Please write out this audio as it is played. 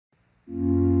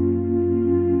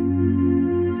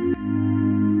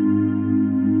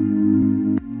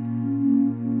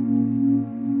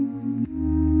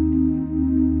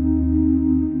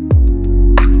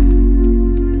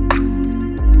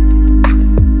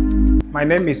My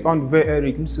name is Aondover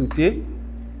Eric Msughter,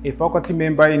 a faculty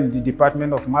member in the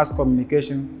Department of Mass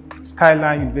Communication,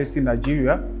 Skyline University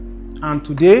Nigeria, and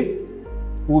today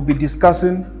we'll be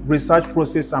discussing research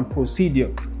process and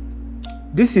procedure.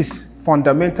 This is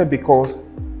fundamental because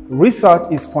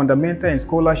research is fundamental in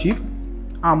scholarship,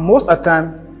 and most of the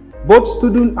time, both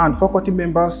students and faculty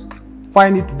members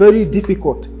find it very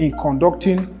difficult in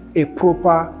conducting a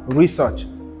proper research.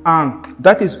 And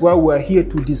that is why we're here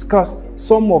to discuss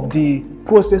some of the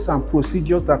process and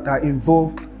procedures that are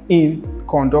involved in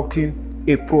conducting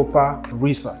a proper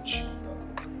research.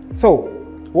 So,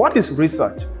 what is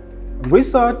research?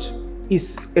 Research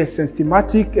is a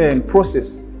systematic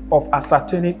process of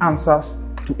ascertaining answers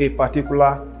to a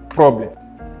particular problem.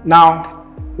 Now,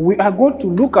 we are going to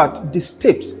look at the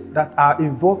steps that are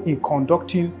involved in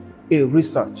conducting a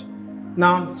research.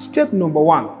 Now, step number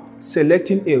one,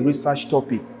 selecting a research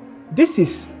topic. This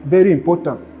is very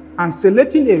important, and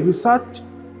selecting a research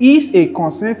is a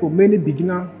concern for many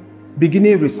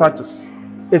beginning researchers,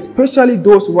 especially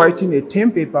those writing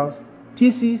term papers,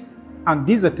 theses, and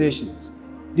dissertations.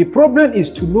 The problem is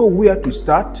to know where to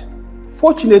start.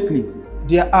 Fortunately,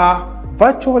 there are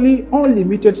virtually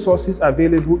unlimited sources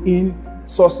available in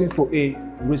sourcing for a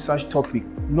research topic.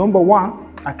 Number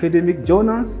one, academic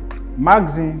journals,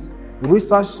 magazines,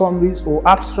 research summaries or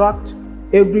abstract,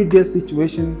 everyday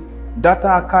situation, data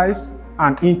archives,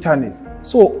 and internet.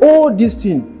 So all these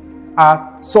things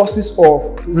are sources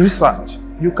of research.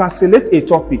 You can select a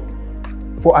topic.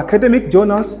 For academic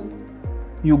journals,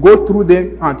 you go through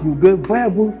them and you get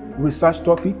viable research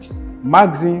topics,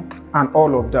 magazine, and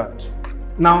all of that.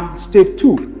 Now, step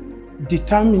two,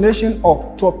 determination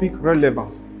of topic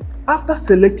relevance. After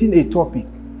selecting a topic,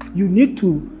 you need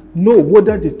to know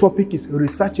whether the topic is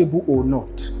researchable or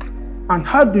not. And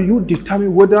how do you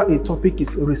determine whether a topic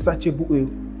is researchable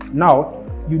or not?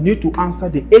 You need to answer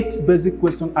the 8 basic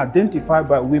questions identified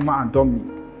by Wimmer and Dominic.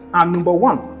 And number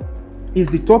one, is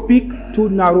the topic too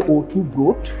narrow or too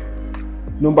broad?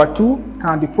 Number two,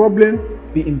 can the problem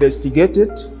be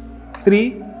investigated?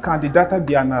 3, can the data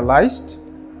be analyzed?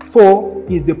 4,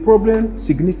 is the problem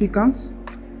significant?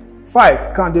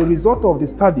 5, can the result of the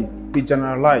study be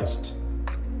generalized?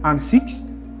 And 6,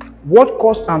 what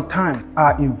cost and time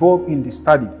are involved in the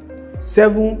study?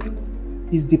 7,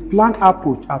 is the planned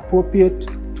approach appropriate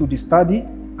to the study?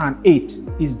 And 8,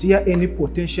 is there any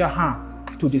potential harm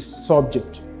to the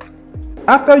subject?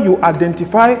 After you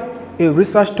identify a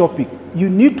research topic,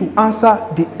 you need to answer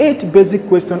the 8 basic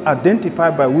questions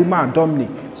identified by Wimmer and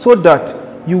Dominic so that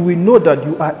you will know that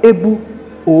you are able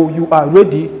or you are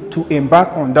ready to embark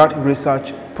on that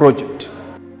research project.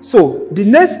 So the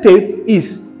next step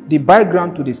is the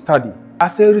background to the study.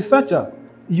 As a researcher,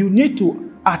 you need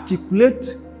to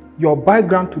articulate your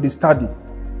background to the study.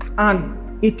 And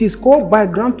it is called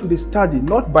background to the study,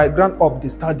 not background of the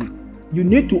study. You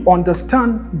need to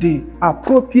understand the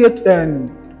appropriate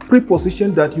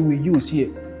preposition that you will use here.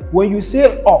 When you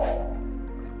say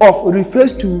of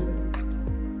refers to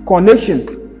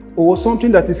connection or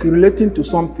something that is relating to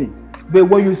something. But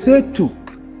when you say to,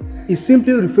 it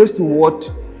simply refers to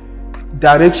what?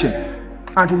 Direction.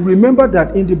 And remember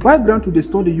that in the background to the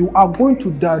study, you are going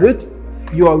to direct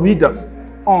your readers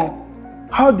on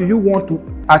how do you want to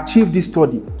achieve this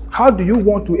study? How do you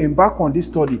want to embark on this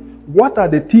study? What are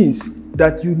the things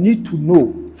that you need to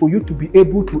know for you to be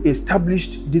able to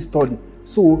establish this study?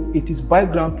 So it is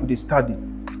background to the study.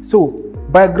 So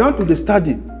background to the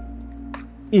study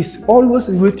is always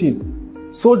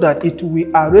written so that it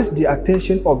will arrest the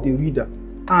attention of the reader.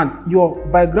 And your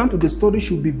background to the study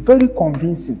should be very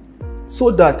convincing, so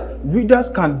that readers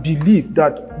can believe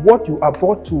that what you are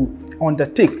about to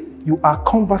undertake, you are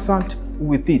conversant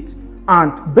with it.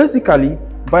 And basically,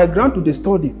 background to the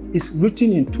study is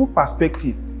written in 2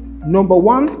 perspectives. Number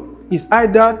one is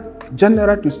either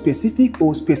general to specific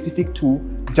or specific to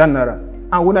general.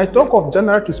 And when I talk of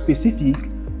general to specific,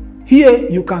 here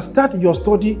you can start your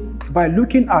study by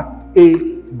looking at a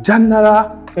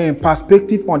general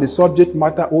perspective on the subject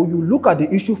matter, or you look at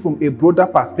the issue from a broader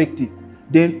perspective.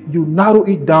 Then you narrow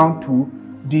it down to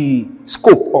the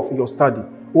scope of your study.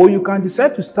 Or you can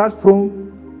decide to start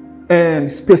from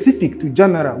specific to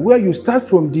general, where you start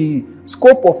from the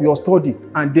scope of your study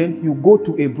and then you go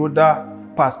to a broader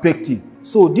perspective.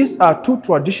 So these are 2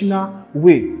 traditional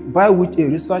ways by which a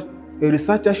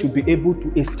researcher should be able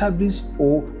to establish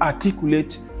or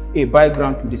articulate a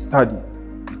background to the study.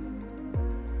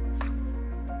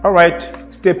 All right,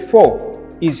 step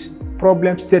 4 is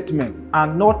problem statement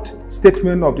and not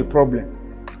statement of the problem.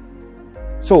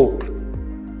 So,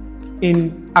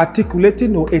 in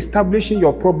articulating or establishing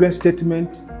your problem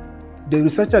statement, the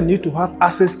researcher needs to have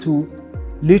access to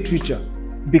literature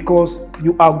because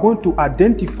you are going to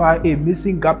identify a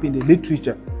missing gap in the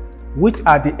literature, which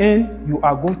at the end you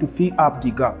are going to fill up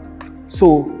the gap.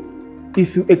 So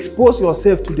if you expose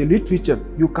yourself to the literature,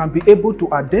 you can be able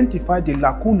to identify the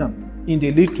lacuna in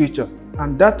the literature,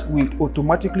 and that will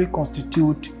automatically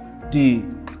constitute the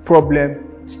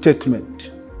problem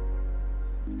statement.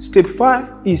 Step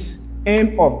 5 is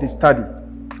aim of the study.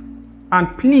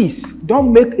 And please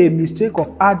don't make a mistake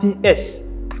of adding S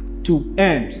to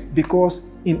aims, because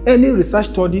in any research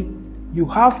study, you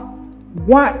have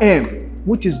one aim,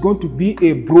 which is going to be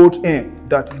a broad aim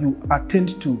that you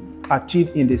attempt to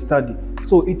achieve in the study.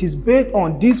 So it is based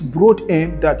on this broad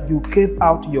aim that you carve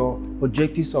out your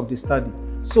objectives of the study.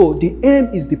 So the aim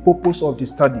is the purpose of the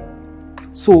study.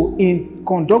 So in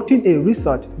conducting a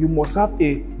research, you must have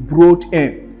a broad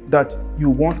aim that you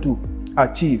want to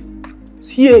achieve.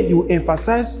 Here you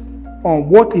emphasize on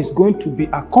what is going to be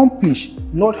accomplished,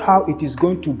 not how it is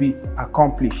going to be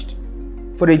accomplished.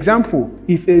 For example,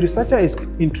 if a researcher is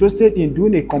interested in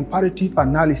doing a comparative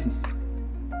analysis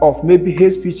of maybe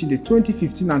hate speech in the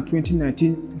 2015 and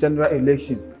 2019 general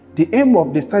election, the aim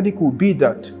of the study could be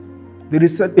that the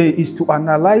research is to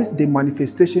analyze the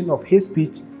manifestation of hate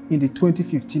speech in the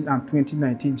 2015 and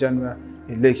 2019 general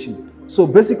election. So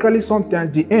basically,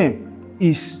 sometimes the aim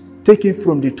is taken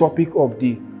from the topic of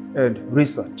the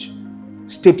research.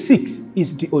 Step 6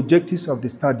 is the objectives of the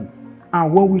study.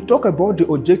 And when we talk about the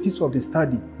objectives of the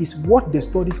study, is what the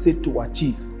study said to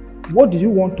achieve. What do you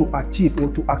want to achieve or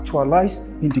to actualize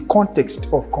in the context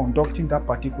of conducting that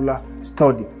particular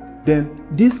study? Then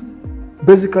this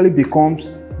basically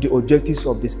becomes the objectives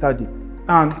of the study.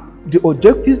 And the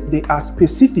objectives, they are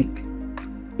specific.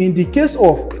 In the case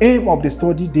of aim of the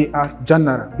study, they are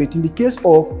general, but in the case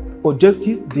of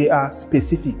objective, they are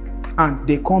specific, and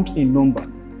they comes in number.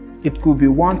 It could be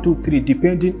 1, 2, 3,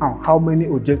 depending on how many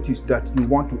objectives that you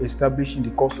want to establish in the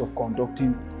course of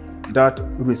conducting that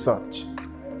research.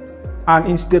 And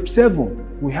in step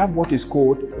 7, we have what is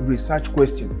called research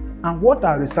questions. And what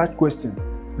are research questions?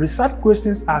 Research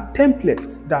questions are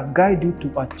templates that guide you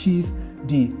to achieve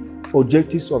the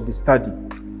objectives of the study.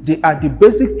 They are the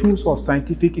basic tools of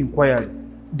scientific inquiry.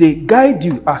 They guide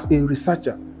you as a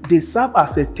researcher. They serve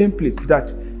as a template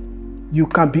that you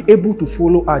can be able to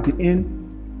follow at the end,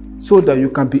 so that you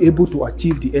can be able to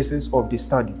achieve the essence of the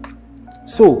study.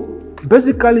 So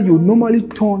basically, you normally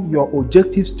turn your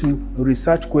objectives to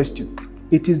research question.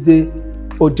 It is the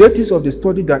objectives of the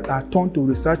study that are turned to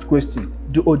research question.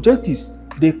 The objectives,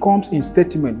 they comes in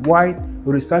statement, while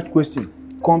research question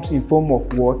comes in form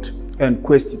of what? And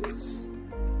questions.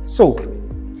 So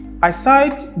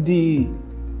aside the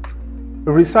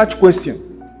research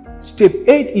question, step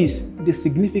 8 is the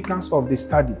significance of the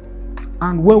study.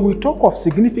 And when we talk of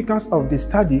significance of the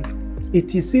study,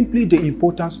 it is simply the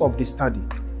importance of the study.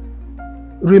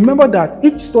 Remember that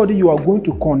each study you are going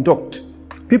to conduct,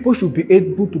 people should be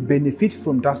able to benefit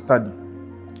from that study.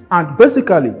 And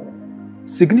basically,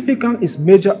 significance is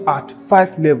measured at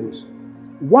 5 levels.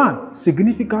 1,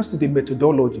 significance to the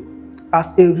methodology.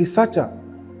 As a researcher,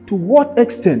 to what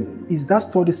extent is that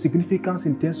study's significance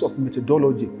in terms of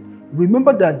methodology?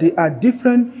 Remember that there are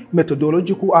different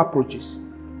methodological approaches.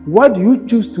 Why do you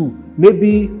choose to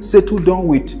maybe settle down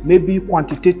with maybe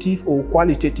quantitative or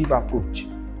qualitative approach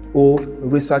or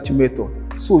research method?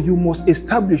 So you must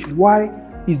establish why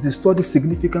is the study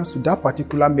significance to that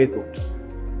particular method.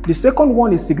 The second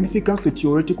one is significance to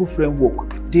theoretical framework.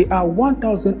 There are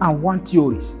 1001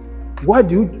 theories. Why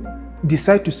do you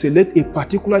decide to select a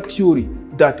particular theory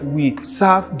that will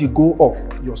serve the goal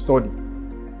of your study?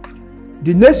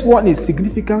 The next one is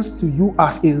significance to you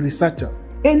as a researcher.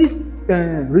 Any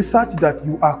research that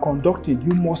you are conducting,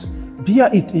 you must bear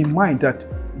it in mind that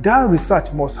that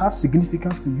research must have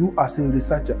significance to you as a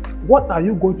researcher. What are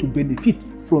you going to benefit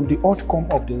from the outcome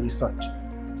of the research?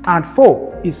 And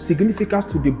 4 is significance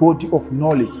to the body of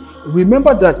knowledge.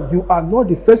 Remember that you are not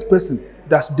the first person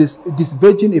that's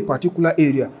diverging a particular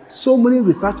area. So many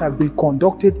research has been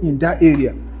conducted in that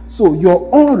area. So your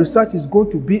own research is going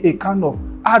to be a kind of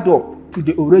add-up to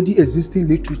the already existing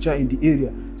literature in the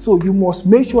area. So you must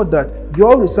make sure that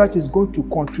your research is going to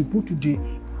contribute to the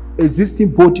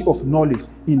existing body of knowledge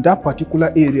in that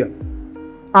particular area.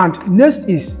 And next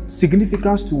is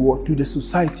significance to what? To the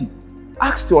society.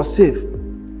 Ask yourself,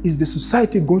 is the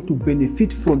society going to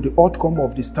benefit from the outcome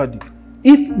of the study?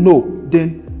 If no,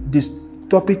 then this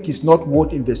topic is not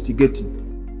worth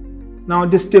investigating. Now,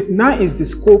 the step 9 is the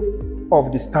scope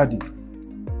of the study.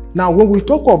 Now, when we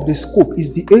talk of the scope,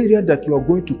 is the area that you are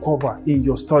going to cover in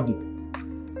your study.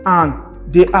 And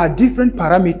there are different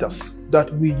parameters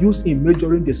that we use in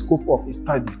measuring the scope of a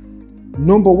study.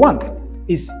 Number 1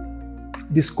 is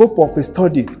the scope of a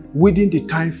study within the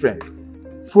time frame.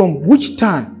 From which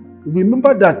time?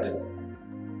 Remember that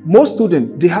most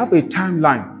students, they have a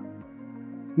timeline.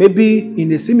 Maybe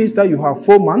in a semester you have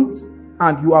 4 months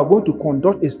and you are going to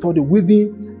conduct a study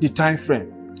within the time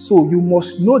frame. So you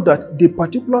must know that the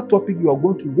particular topic you are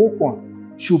going to work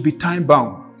on should be time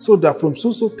bound, so that from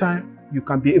so time you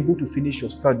can be able to finish your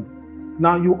study.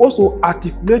 Now you also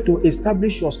articulate to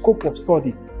establish your scope of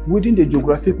study within the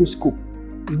geographical scope.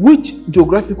 Which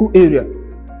geographical area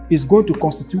is going to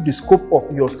constitute the scope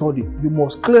of your study? You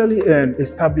must clearly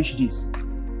establish this.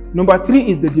 Number 3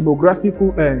 is the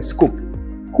demographical scope.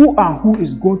 Who and who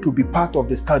is going to be part of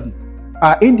the study?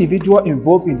 Are individuals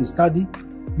involved in the study?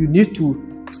 You need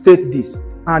to state this.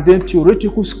 And then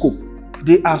theoretical scope.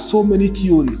 There are so many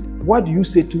theories. What do you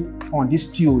say to on this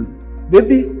theory?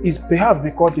 Maybe it's perhaps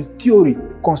because the theory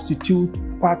constitutes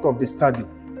part of the study.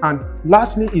 And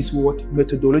lastly is what?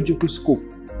 Methodological scope.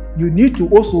 You need to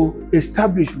also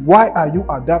establish why are you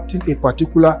adapting a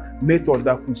particular method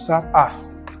that could serve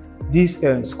as this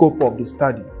scope of the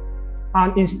study.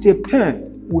 And in step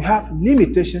 10, we have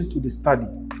limitation to the study,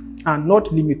 and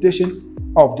not limitation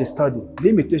of the study,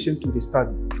 limitation to the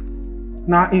study.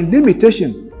 Now in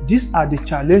limitation, these are the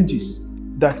challenges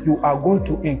that you are going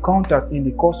to encounter in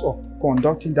the course of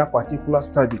conducting that particular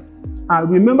study. And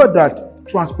remember that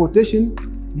transportation,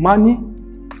 money,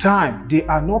 time, they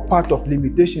are not part of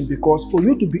limitation, because for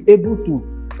you to be able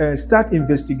to start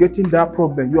investigating that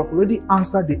problem, you have already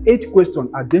answered the 8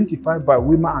 questions identified by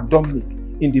Wilma and Dominic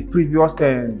in the previous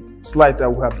slide that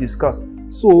we have discussed.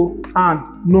 So,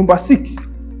 and number 6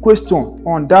 question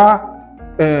on that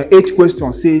 8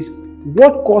 question says,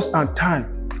 what cost and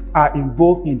time are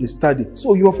involved in the study?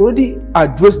 So you have already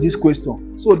addressed this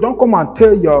question. So don't come and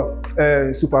tell your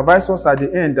supervisors at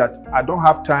the end that I don't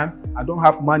have time, I don't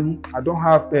have money, I don't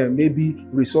have maybe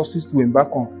resources to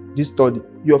embark on this study.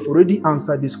 You have already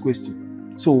answered this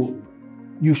question. So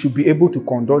you should be able to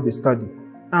conduct the study.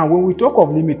 And when we talk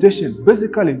of limitation,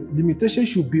 basically limitation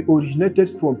should be originated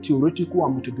from theoretical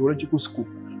and methodological scope,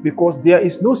 because there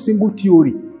is no single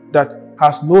theory that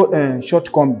has no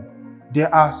shortcoming.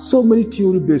 There are so many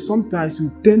theory based. Sometimes you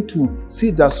tend to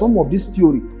see that some of these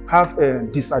theory have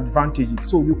disadvantages.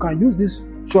 So you can use this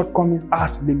shortcomings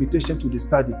as limitation to the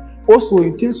study. Also,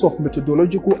 in terms of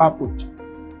methodological approach,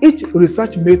 each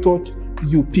research method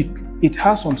you pick, it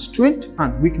has some strengths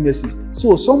and weaknesses.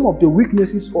 So some of the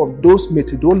weaknesses of those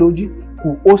methodology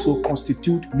will also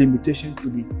constitute limitation to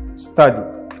the study.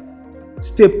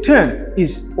 Step 10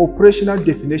 is operational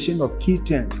definition of key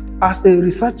terms. As a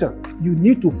researcher, you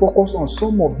need to focus on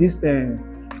some of these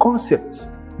concepts.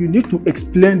 You need to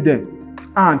explain them.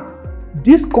 And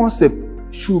this concept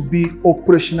should be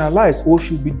operationalized or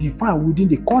should be defined within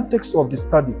the context of the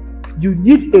study. You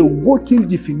need a working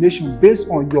definition based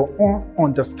on your own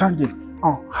understanding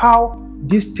on how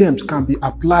these terms can be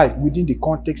applied within the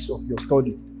context of your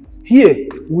study. Here,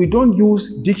 we don't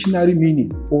use dictionary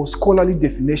meaning or scholarly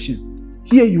definition.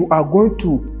 Here you are going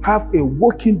to have a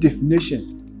working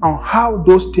definition on how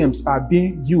those terms are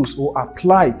being used or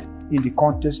applied in the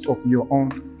context of your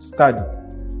own study.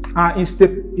 And in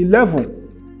step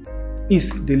 11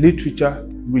 is the literature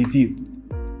review.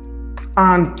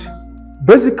 And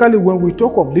basically when we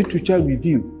talk of literature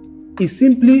review, it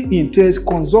simply entails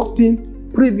consulting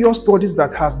previous studies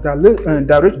that has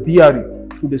direct bearing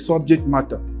to the subject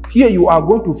matter. Here you are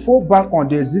going to fall back on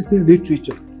the existing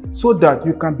literature so that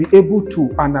you can be able to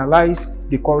analyze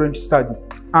the current study.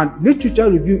 And literature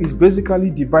review is basically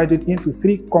divided into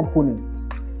 3 components.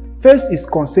 First is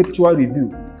conceptual review.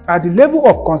 At the level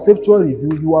of conceptual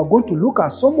review, you are going to look at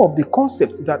some of the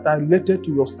concepts that are related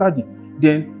to your study.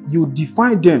 Then you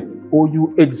define them or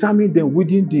you examine them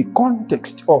within the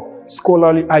context of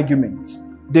scholarly arguments.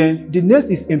 Then the next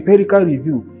is empirical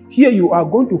review. Here you are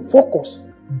going to focus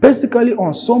basically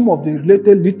on some of the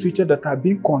related literature that are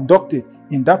being conducted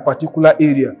in that particular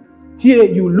area. Here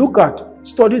you look at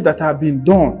studies that have been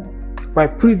done by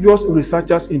previous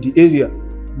researchers in the area.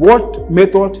 What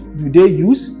method do they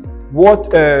use? What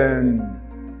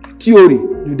theory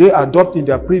do they adopt in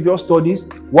their previous studies?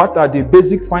 What are the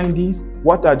basic findings?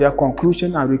 What are their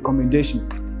conclusions and recommendations?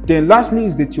 Then lastly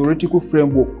is the theoretical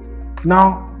framework.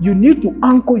 Now you need to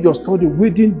anchor your study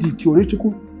within the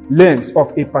theoretical lens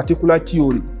of a particular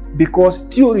theory, because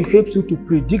theory helps you to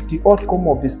predict the outcome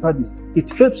of the studies. It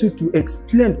helps you to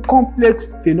explain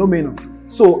complex phenomena.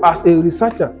 So as a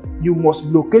researcher, you must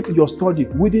locate your study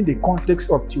within the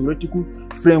context of theoretical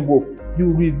framework.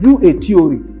 You review a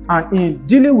theory, and in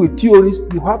dealing with theories,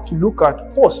 you have to look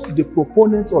at first the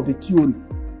proponents of the theory.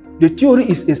 The theory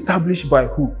is established by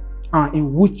who and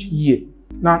in which year?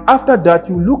 Now, after that,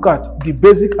 you look at the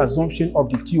basic assumption of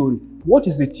the theory. What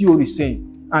is the theory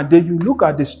saying? And then you look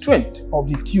at the strength of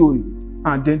the theory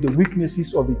and then the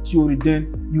weaknesses of the theory.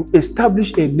 Then you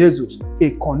establish a nexus,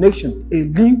 a connection, a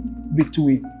link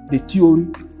between the theory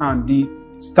and the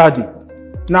study.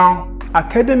 Now,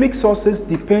 academic sources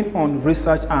depend on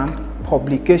research and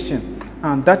publication,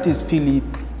 and that is Philip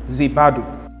Zibado.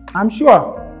 I'm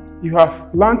sure you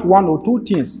have learned one or two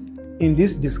things in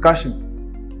this discussion.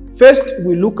 First,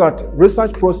 we look at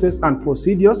research process and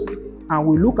procedures, and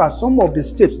we look at some of the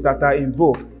steps that are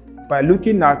involved by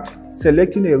looking at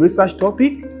selecting a research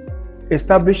topic,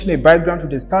 establishing a background to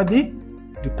the study,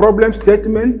 the problem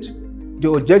statement,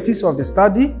 the objectives of the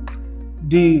study,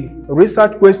 the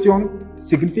research question,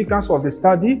 significance of the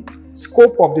study,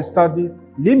 scope of the study,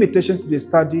 limitations to the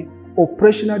study,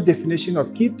 operational definition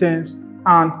of key terms,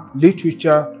 and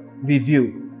literature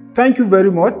review. Thank you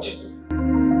very much.